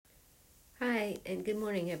Hi, and good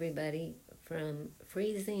morning, everybody, from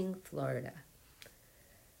freezing Florida.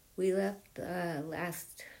 We left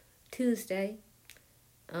last Tuesday,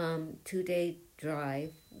 2-day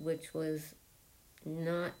drive, which was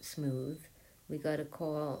not smooth. We got a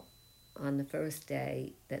call on the first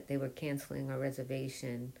day that they were canceling our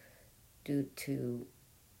reservation due to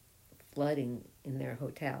flooding in their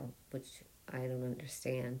hotel, which I don't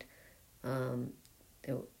understand. Um,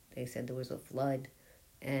 they, they said there was a flood,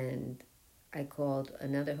 and I called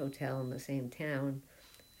another hotel in the same town.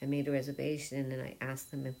 I made a reservation and I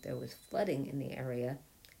asked them if there was flooding in the area,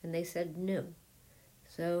 and they said no.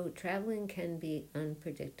 So traveling can be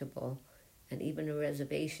unpredictable, and even a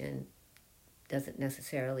reservation doesn't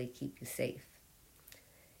necessarily keep you safe.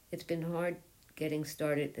 It's been hard getting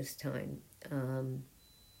started this time.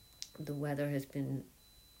 The weather has been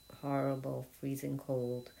horrible, freezing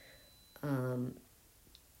cold. Um,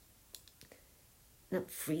 Not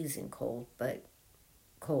freezing cold, but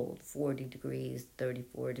cold, 40 degrees,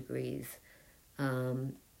 34 degrees.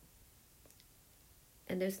 Um,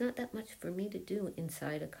 and there's not that much for me to do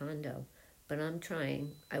inside a condo, but I'm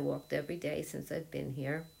trying. I walked every day since I've been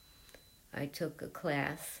here. I took a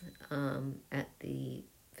class at the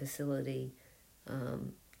facility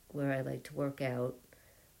where I like to work out.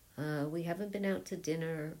 We haven't been out to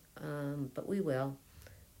dinner, but we will.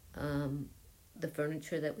 Um, the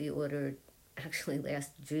furniture that we ordered actually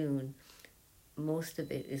last June, most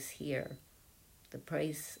of it is here. The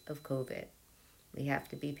price of COVID. We have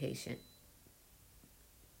to be patient.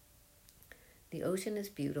 The ocean is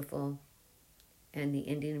beautiful, and the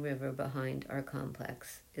Indian River behind our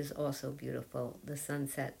complex is also beautiful. The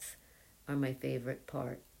sunsets are my favorite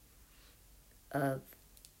part of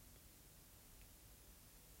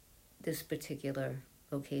this particular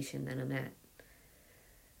location that I'm at.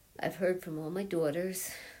 I've heard from all my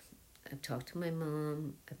daughters. I've talked to my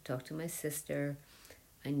mom. I've talked to my sister.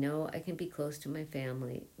 I know I can be close to my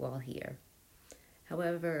family while here.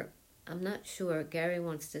 However, I'm not sure. Gary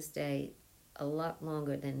wants to stay a lot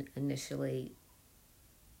longer than initially,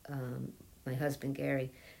 my husband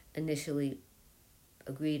Gary initially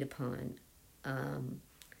agreed upon.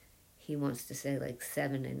 He wants to stay like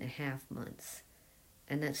 7.5 months,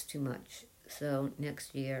 and that's too much. So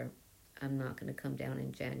next year, I'm not going to come down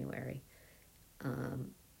in January.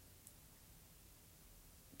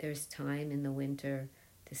 There's time in the winter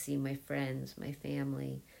to see my friends, my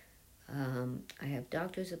family. I have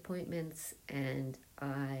doctor's appointments, and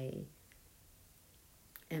I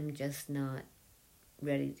am just not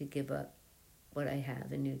ready to give up what I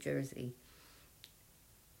have in New Jersey.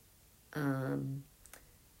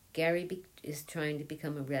 Gary is trying to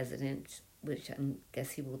become a resident, which I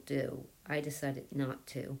guess he will do. I decided not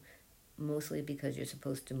to, mostly because you're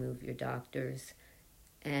supposed to move your doctors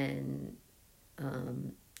and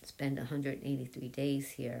spend 183 days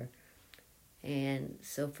here. And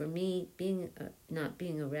so for me, not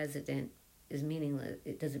being a resident is meaningless.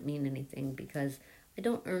 It doesn't mean anything because I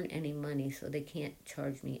don't earn any money, so they can't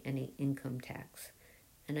charge me any income tax.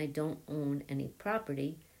 And I don't own any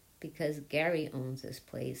property because Gary owns this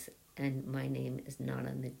place and my name is not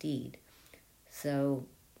on the deed. So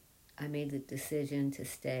I made the decision to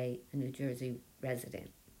stay a New Jersey resident.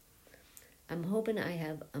 I'm hoping I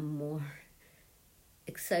have a more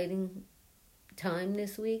exciting time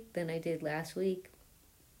this week than I did last week.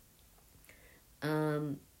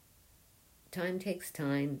 Time takes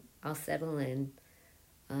time. I'll settle in.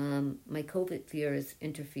 My COVID fears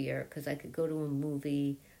interfere because I could go to a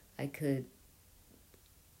movie. I could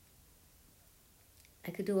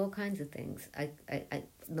do all kinds of things.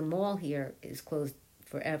 The mall here is closed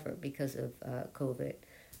forever because of COVID,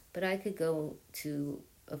 but I could go to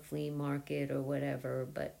a flea market or whatever.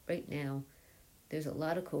 But right now, there's a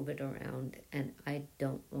lot of COVID around, and I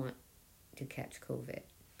don't want to catch COVID.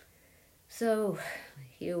 So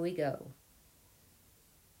here we go.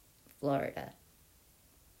 Florida.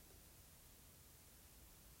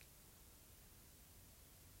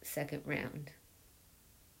 Second round.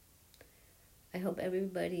 I hope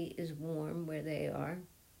everybody is warm where they are.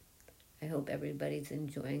 I hope everybody's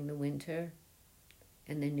enjoying the winter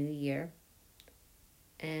and the new year.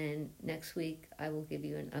 And next week, I will give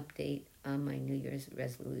you an update on my New Year's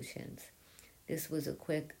resolutions. This was a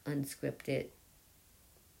quick, unscripted,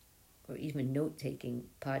 or even note-taking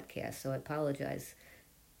podcast, so I apologize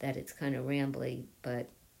that it's kind of rambly,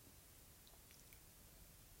 but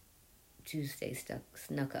Tuesday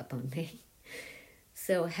snuck up on me.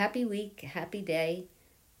 So happy week, happy day,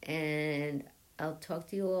 and I'll talk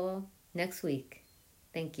to you all next week.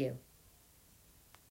 Thank you.